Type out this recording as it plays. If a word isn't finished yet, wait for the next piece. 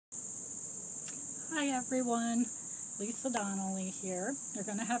Hi everyone, Lisa Donnelly here. You're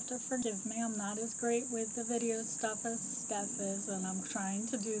going to have to forgive me. I'm not as great with the video stuff as Steph is, and I'm trying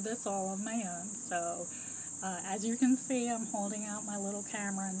to do this all on my own. So as you can see, I'm holding out my little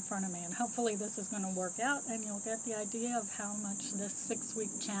camera in front of me, and hopefully this is going to work out and you'll get the idea of how much this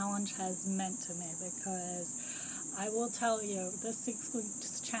 6-week challenge has meant to me, because I will tell you, this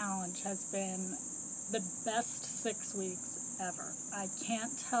 6-week challenge has been the best 6 weeks ever. I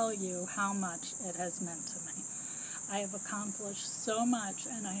can't tell you how much it has meant to me. I have accomplished so much,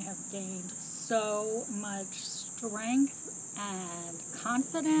 and I have gained so much strength and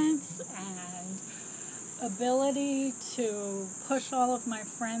confidence and ability to push all of my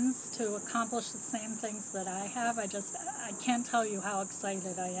friends to accomplish the same things that I have. I can't tell you how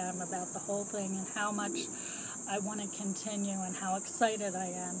excited I am about the whole thing and how much I want to continue and how excited I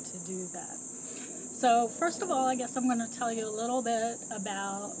am to do that. So first of all, I guess I'm going to tell you a little bit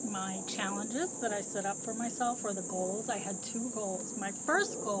about my challenges that I set up for myself, or the goals. I had 2 goals. My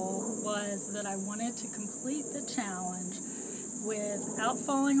first goal was that I wanted to complete the challenge without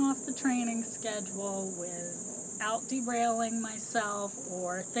falling off the training schedule, without derailing myself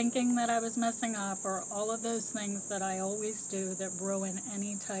or thinking that I was messing up, or all of those things that I always do that ruin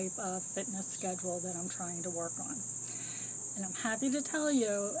any type of fitness schedule that I'm trying to work on. And I'm happy to tell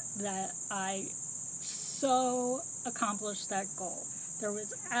you that I so accomplished that goal. There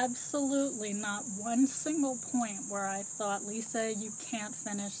was absolutely not one single point where I thought, Lisa, you can't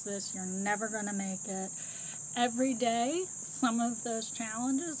finish this, you're never going to make it. Every day, some of those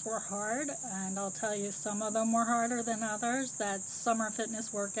challenges were hard, and I'll tell you, some of them were harder than others. That summer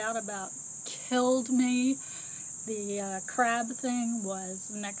fitness workout about killed me. The crab thing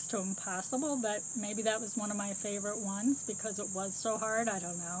was next to impossible, but maybe that was one of my favorite ones because it was so hard. I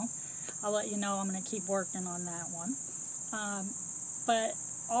don't know. I'll let you know. I'm going to keep working on that one. But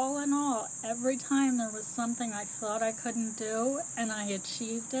all in all, every time there was something I thought I couldn't do and I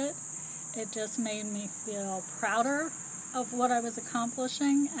achieved it, it just made me feel prouder of what I was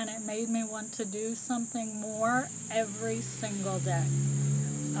accomplishing, and it made me want to do something more every single day.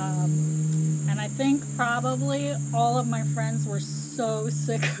 And I think probably all of my friends were so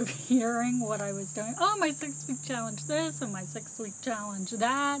sick of hearing what I was doing. Oh, my 6-week challenge this and my 6-week challenge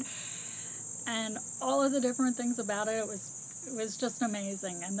that. And all of the different things about it, it was just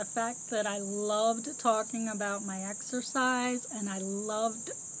amazing. And the fact that I loved talking about my exercise, and I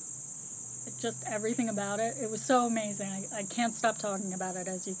loved just everything about it, it was so amazing. I can't stop talking about it.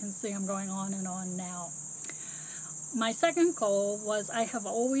 As you can see, I'm going on and on now. My second goal was, I have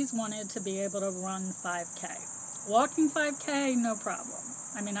always wanted to be able to run 5K. Walking 5K, no problem.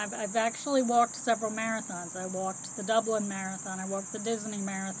 I mean, I've actually walked several marathons. I walked the Dublin Marathon, I walked the Disney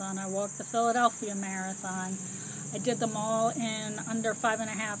Marathon, I walked the Philadelphia Marathon. I did them all in under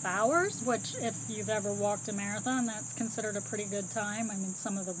 5.5 hours, which if you've ever walked a marathon, that's considered a pretty good time. I mean,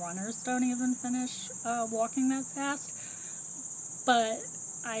 some of the runners don't even finish walking that fast. But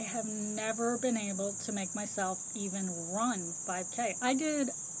I have never been able to make myself even run 5K. I did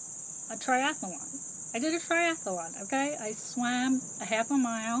a triathlon. Okay? I swam a half a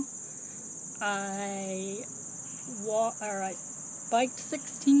mile. I biked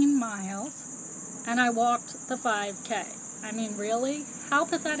 16 miles. And I walked the 5K. I mean, really? How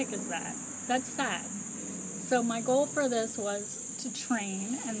pathetic is that? That's sad. So my goal for this was to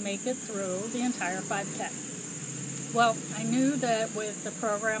train and make it through the entire 5K. Well, I knew that with the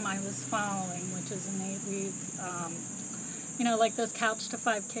program I was following, which is an 8-week, like those Couch to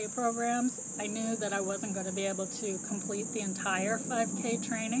 5K programs, I knew that I wasn't going to be able to complete the entire 5K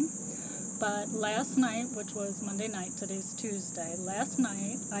training. But last night, which was Monday night, today's Tuesday, last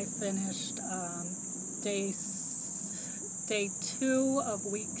night I finished day 2 of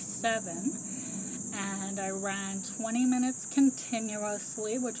week 7, and I ran 20 minutes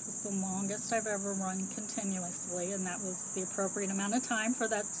continuously, which was the longest I've ever run continuously, and that was the appropriate amount of time for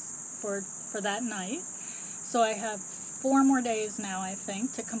that night. So I have 4 more days now, I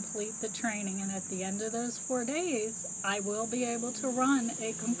think, to complete the training, and at the end of those 4 days, I will be able to run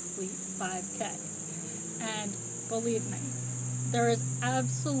a complete 5K. And believe me, there is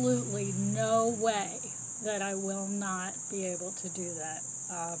absolutely no way that I will not be able to do that.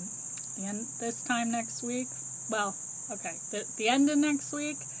 And this time next week, the end of next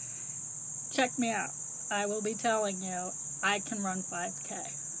week, check me out. I will be telling you I can run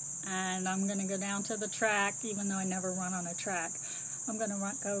 5K. And I'm going to go down to the track, even though I never run on a track. I'm going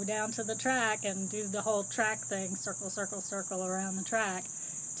to go down to the track and do the whole track thing, circle, circle, circle around the track,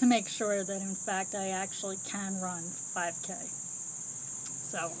 to make sure that, in fact, I actually can run 5K.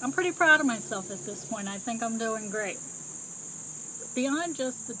 So I'm pretty proud of myself at this point. I think I'm doing great. beyond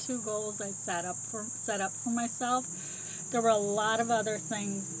just the 2 goals I set up for myself, there were a lot of other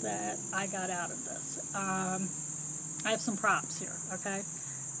things that I got out of this. I have some props here, okay?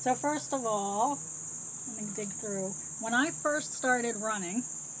 So first of all, let me dig through. When I first started running,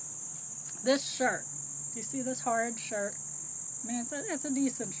 this shirt, do you see this horrid shirt? I mean, it's a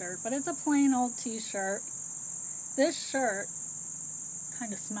decent shirt, but it's a plain old t-shirt. This shirt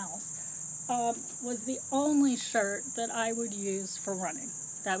kind of smells. Was the only shirt that I would use for running.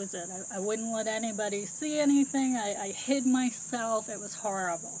 That was it. I wouldn't let anybody see anything. I hid myself. It was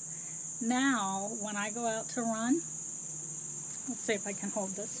horrible. Now, when I go out to run, let's see if I can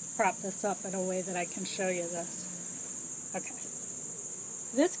prop this up in a way that I can show you this. Okay.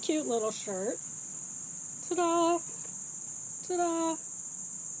 This cute little shirt. Ta-da! Ta-da!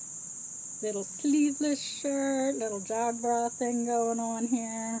 Little sleeveless shirt, little jog bra thing going on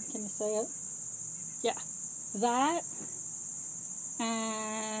here. Can you see it? Yeah. That.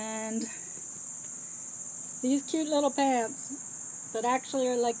 And these cute little pants that actually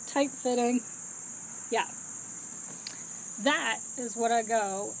are like tight fitting. Yeah. That is what I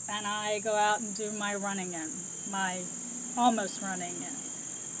go out and do my running in. My almost running in.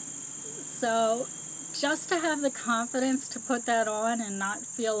 So just to have the confidence to put that on and not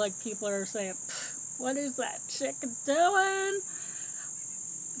feel like people are saying, what is that chick doing?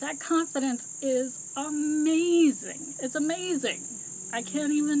 That confidence is amazing. It's amazing. I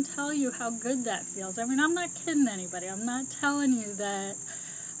can't even tell you how good that feels. I mean, I'm not kidding anybody. I'm not telling you that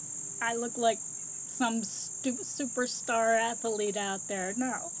I look like some superstar athlete out there.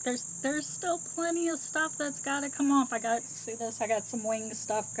 No, there's still plenty of stuff that's got to come off. See this? I got some wing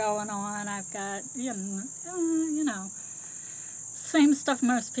stuff going on. I've got, you know, same stuff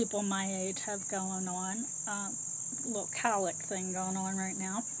most people my age have going on. A little colic thing going on right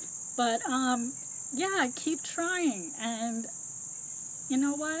now. But, yeah, I keep trying. And you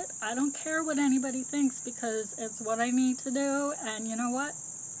know what? I don't care what anybody thinks because it's what I need to do. And you know what?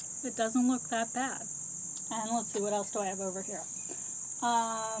 It doesn't look that bad. And let's see, what else do I have over here?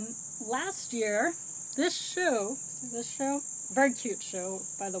 Last year, this shoe, see this shoe? Very cute shoe,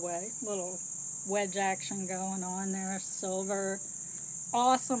 by the way. Little wedge action going on there, silver.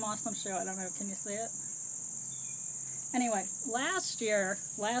 Awesome, awesome shoe. I don't know, can you see it? Anyway, last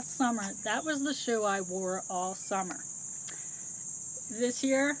summer, that was the shoe I wore all summer. This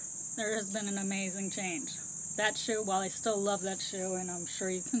year, there has been an amazing change. That shoe, while I still love that shoe, and I'm sure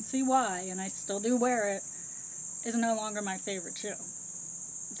you can see why, and I still do wear it, is no longer my favorite shoe.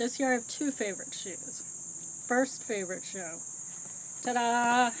 This year I have 2 favorite shoes. First favorite shoe.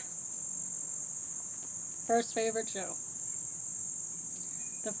 Ta-da! First favorite shoe.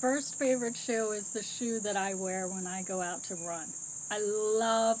 The first favorite shoe is the shoe that I wear when I go out to run. I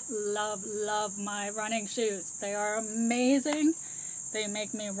love, love, love my running shoes. They are amazing. They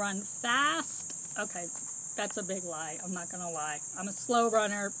make me run fast. Okay, that's a big lie. I'm not going to lie. I'm a slow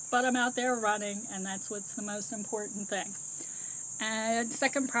runner, but I'm out there running, and that's what's the most important thing. And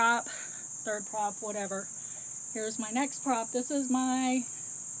second prop, third prop, whatever. Here's my next prop. This is my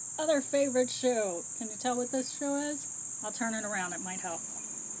other favorite shoe. Can you tell what this shoe is? I'll turn it around. It might help.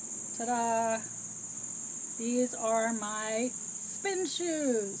 Ta-da! These are my spin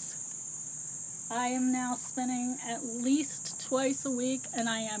shoes. I am now spinning at least twice a week, and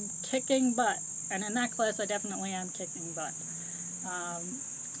I am kicking butt. And in that class, I definitely am kicking butt.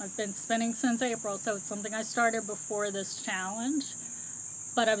 I've been spinning since April, so it's something I started before this challenge.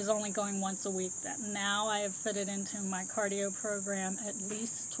 But I was only going once a week then. Now I have fitted into my cardio program at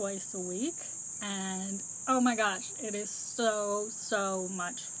least twice a week. And oh my gosh, it is so, so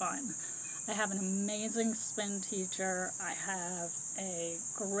much fun. I have an amazing spin teacher. I have a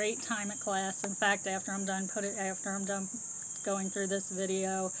great time at class. In fact, after I'm done going through this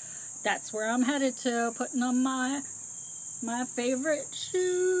video, that's where I'm headed to, putting on my favorite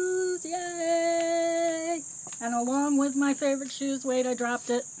shoes. Yay! And along with my favorite shoes, wait, I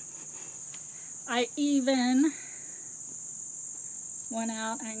dropped it. I even went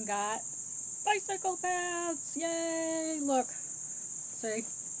out and got bicycle pads. Yay! Look. See?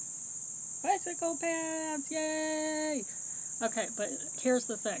 Bicycle pads. Yay! Okay, but here's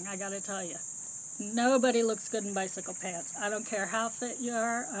the thing. I gotta tell you. Nobody looks good in bicycle pants. I don't care how fit you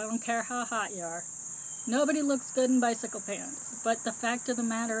are. I don't care how hot you are. Nobody looks good in bicycle pants. But the fact of the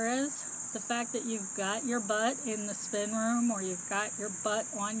matter is, the fact that you've got your butt in the spin room or you've got your butt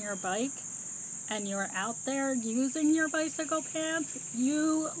on your bike and you're out there using your bicycle pants,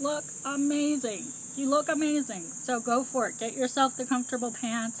 you look amazing. You look amazing. So go for it. Get yourself the comfortable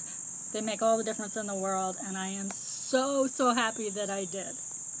pants. They make all the difference in the world, and I am so, so happy that I did.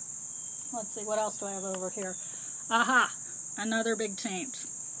 Let's see, what else do I have over here? Aha! another big change.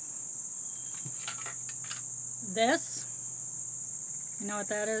 This, you know what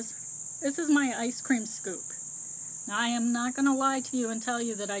that is? This is my ice cream scoop. Now, I am not going to lie to you and tell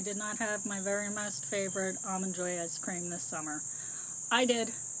you that I did not have my very most favorite Almond Joy ice cream this summer. I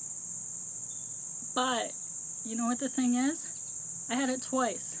did. But, you know what the thing is? I had it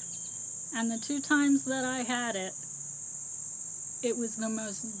twice. And the 2 times that I had it, it was the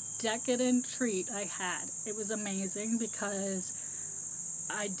most decadent treat I had. It was amazing because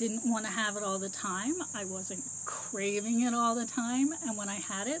I didn't want to have it all the time. I wasn't craving it all the time. And when I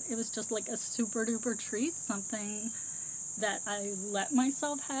had it, it was just like a super duper treat, something that I let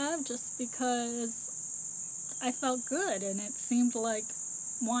myself have just because I felt good. And it seemed like,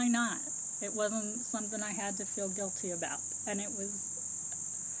 why not? It wasn't something I had to feel guilty about. And it was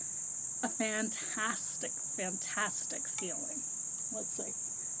a fantastic, fantastic feeling. Let's see.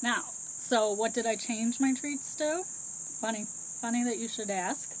 Now, so what did I change my treats to? Funny that you should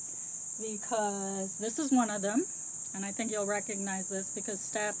ask, because this is one of them, and I think you'll recognize this because,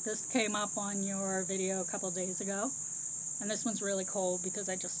 Steph, this came up on your video a couple days ago, and this one's really cold because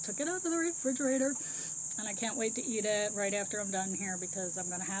I just took it out of the refrigerator, and I can't wait to eat it right after I'm done here because I'm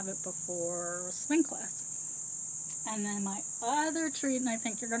going to have it before spin class. And then my other treat, and I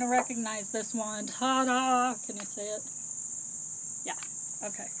think you're going to recognize this one, ta-da! Can you see it? Yeah,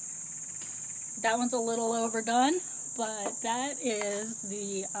 okay. That one's a little overdone, but that is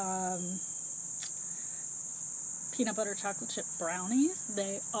the peanut butter chocolate chip brownies.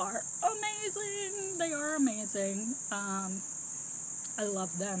 They are amazing. They are amazing. I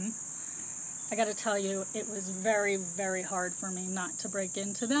love them. I gotta tell you, it was very, very hard for me not to break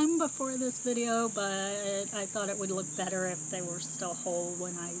into them before this video, but I thought it would look better if they were still whole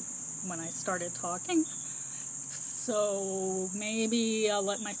when I started talking. So maybe I'll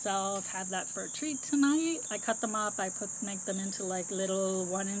let myself have that for a treat tonight. I cut them up. I make them into like little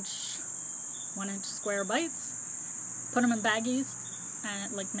 1-inch square bites. Put them in baggies,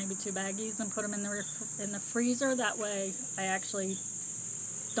 and like maybe 2 baggies, and put them in the freezer. That way, I actually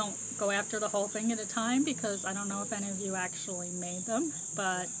don't go after the whole thing at a time because I don't know if any of you actually made them,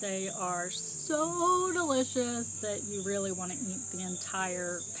 but they are so delicious that you really want to eat the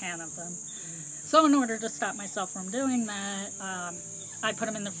entire pan of them. So in order to stop myself from doing that, I put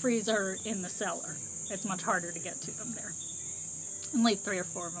them in the freezer in the cellar. It's much harder to get to them there. And leave 3 or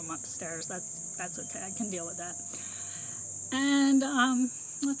 4 of them upstairs. That's okay. I can deal with that. And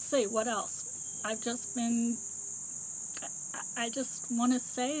let's see, what else? I just want to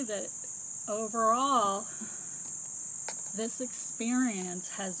say that overall, this experience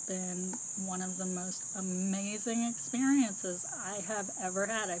has been one of the most amazing experiences I have ever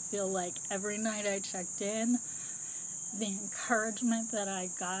had. I feel like every night I checked in, the encouragement that I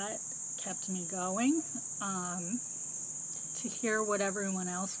got kept me going. To hear what everyone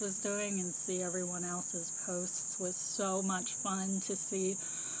else was doing and see everyone else's posts was so much fun. To see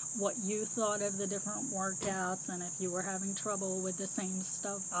what you thought of the different workouts, and if you were having trouble with the same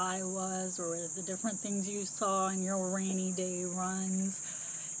stuff I was, or the different things you saw in your rainy day runs,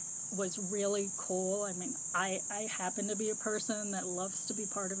 was really cool. I mean, I happen to be a person that loves to be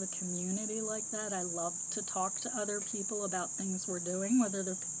part of a community like that. I love to talk to other people about things we're doing, whether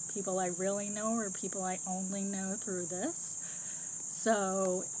they're people I really know or people I only know through this.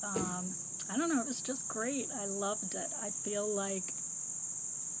 So, I don't know, it was just great. I loved it. I feel like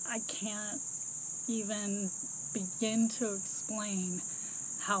I can't even begin to explain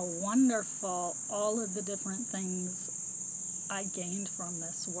how wonderful all of the different things I gained from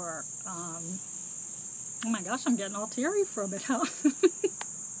this work. Oh my gosh, I'm getting all teary from it. How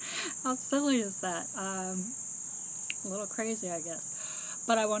silly is that? A little crazy, I guess.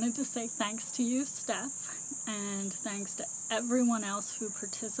 But I wanted to say thanks to you, Steph, and thanks to everyone else who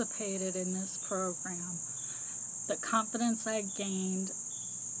participated in this program. The confidence I gained,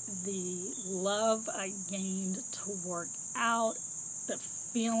 the love I gained to work out, the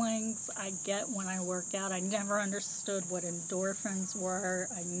feelings I get when I work out. I never understood what endorphins were.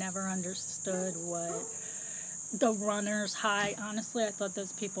 I never understood what the runner's high. Honestly, I thought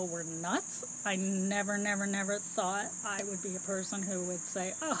those people were nuts. I never thought I would be a person who would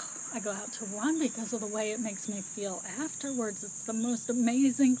say, oh, I go out to run because of the way it makes me feel afterwards. It's the most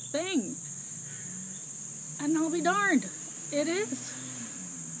amazing thing. And I'll be darned, it is.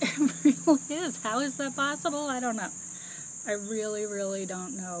 It really is. How is that possible? I don't know. I really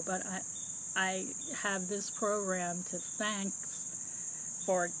don't know. But I have this program to thank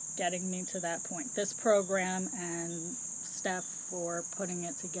for getting me to that point. This program and Steph for putting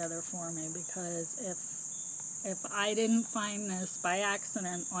it together for me, because if I didn't find this by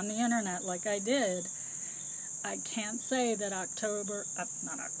accident on the internet like I did, I can't say that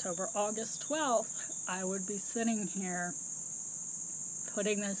August 12th, I would be sitting here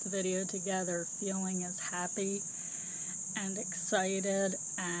putting this video together feeling as happy and excited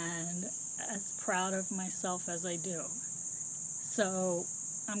and as proud of myself as I do. So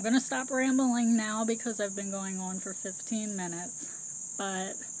I'm going to stop rambling now because I've been going on for 15 minutes,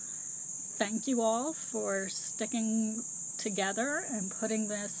 but thank you all for sticking together and putting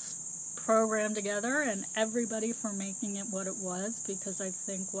this program together, and everybody for making it what it was, because I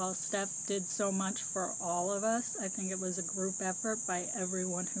think while Steph did so much for all of us, I think it was a group effort by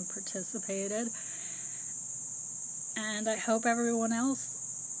everyone who participated, and I hope everyone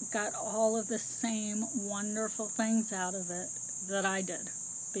else got all of the same wonderful things out of it that I did,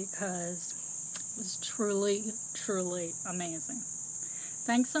 because it was truly, truly amazing.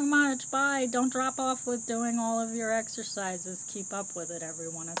 Thanks so much. Bye. Don't drop off with doing all of your exercises. Keep up with it,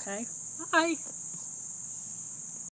 everyone, okay? Bye.